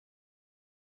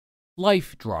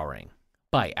Life Drawing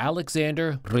by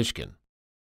Alexander Rishkin.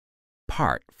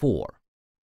 Part 4.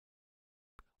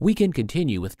 We can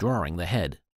continue with drawing the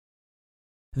head.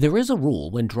 There is a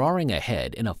rule when drawing a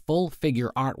head in a full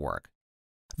figure artwork.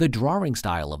 The drawing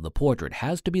style of the portrait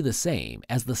has to be the same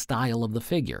as the style of the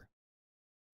figure.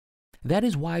 That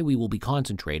is why we will be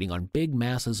concentrating on big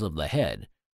masses of the head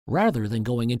rather than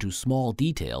going into small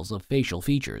details of facial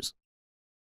features.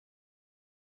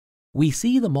 We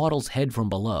see the model's head from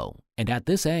below, and at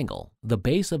this angle, the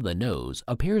base of the nose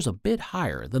appears a bit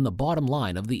higher than the bottom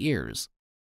line of the ears.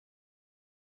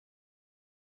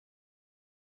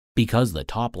 Because the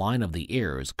top line of the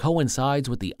ears coincides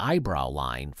with the eyebrow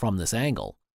line from this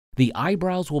angle, the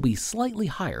eyebrows will be slightly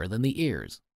higher than the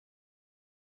ears.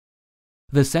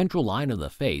 The central line of the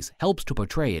face helps to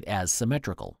portray it as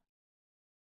symmetrical.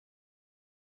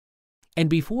 And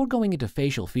before going into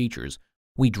facial features,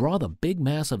 we draw the big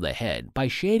mass of the head by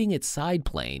shading its side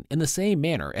plane in the same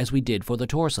manner as we did for the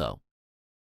torso.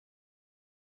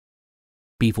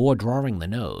 Before drawing the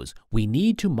nose, we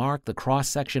need to mark the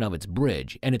cross-section of its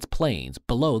bridge and its planes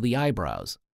below the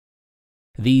eyebrows.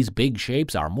 These big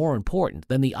shapes are more important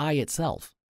than the eye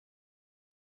itself.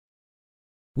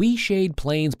 We shade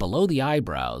planes below the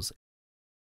eyebrows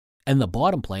and the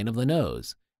bottom plane of the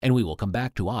nose, and we will come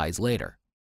back to eyes later.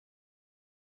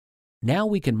 Now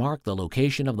we can mark the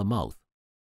location of the mouth.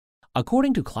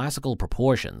 According to classical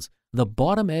proportions, the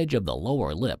bottom edge of the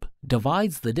lower lip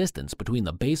divides the distance between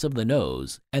the base of the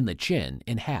nose and the chin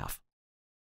in half.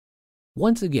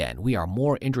 Once again, we are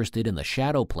more interested in the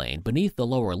shadow plane beneath the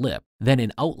lower lip than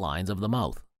in outlines of the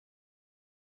mouth.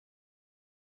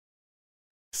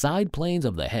 Side planes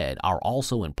of the head are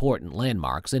also important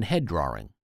landmarks in head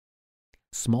drawing.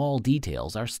 Small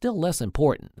details are still less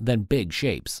important than big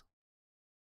shapes.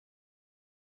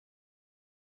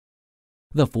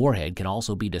 The forehead can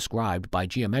also be described by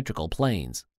geometrical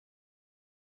planes.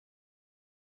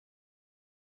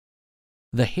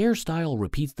 The hairstyle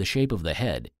repeats the shape of the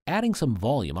head, adding some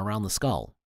volume around the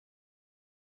skull.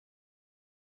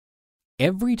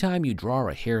 Every time you draw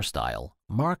a hairstyle,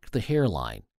 mark the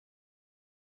hairline.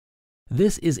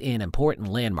 This is an important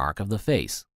landmark of the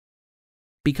face.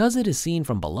 Because it is seen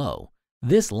from below,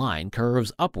 this line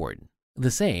curves upward,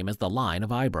 the same as the line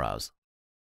of eyebrows.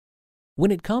 When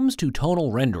it comes to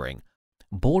tonal rendering,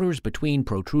 borders between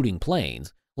protruding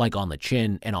planes, like on the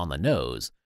chin and on the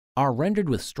nose, are rendered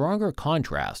with stronger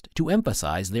contrast to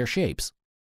emphasize their shapes.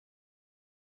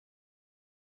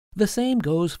 The same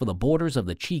goes for the borders of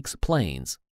the cheeks'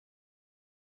 planes.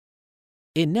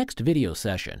 In next video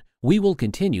session, we will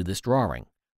continue this drawing,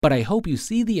 but I hope you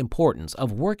see the importance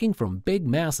of working from big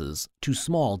masses to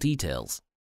small details.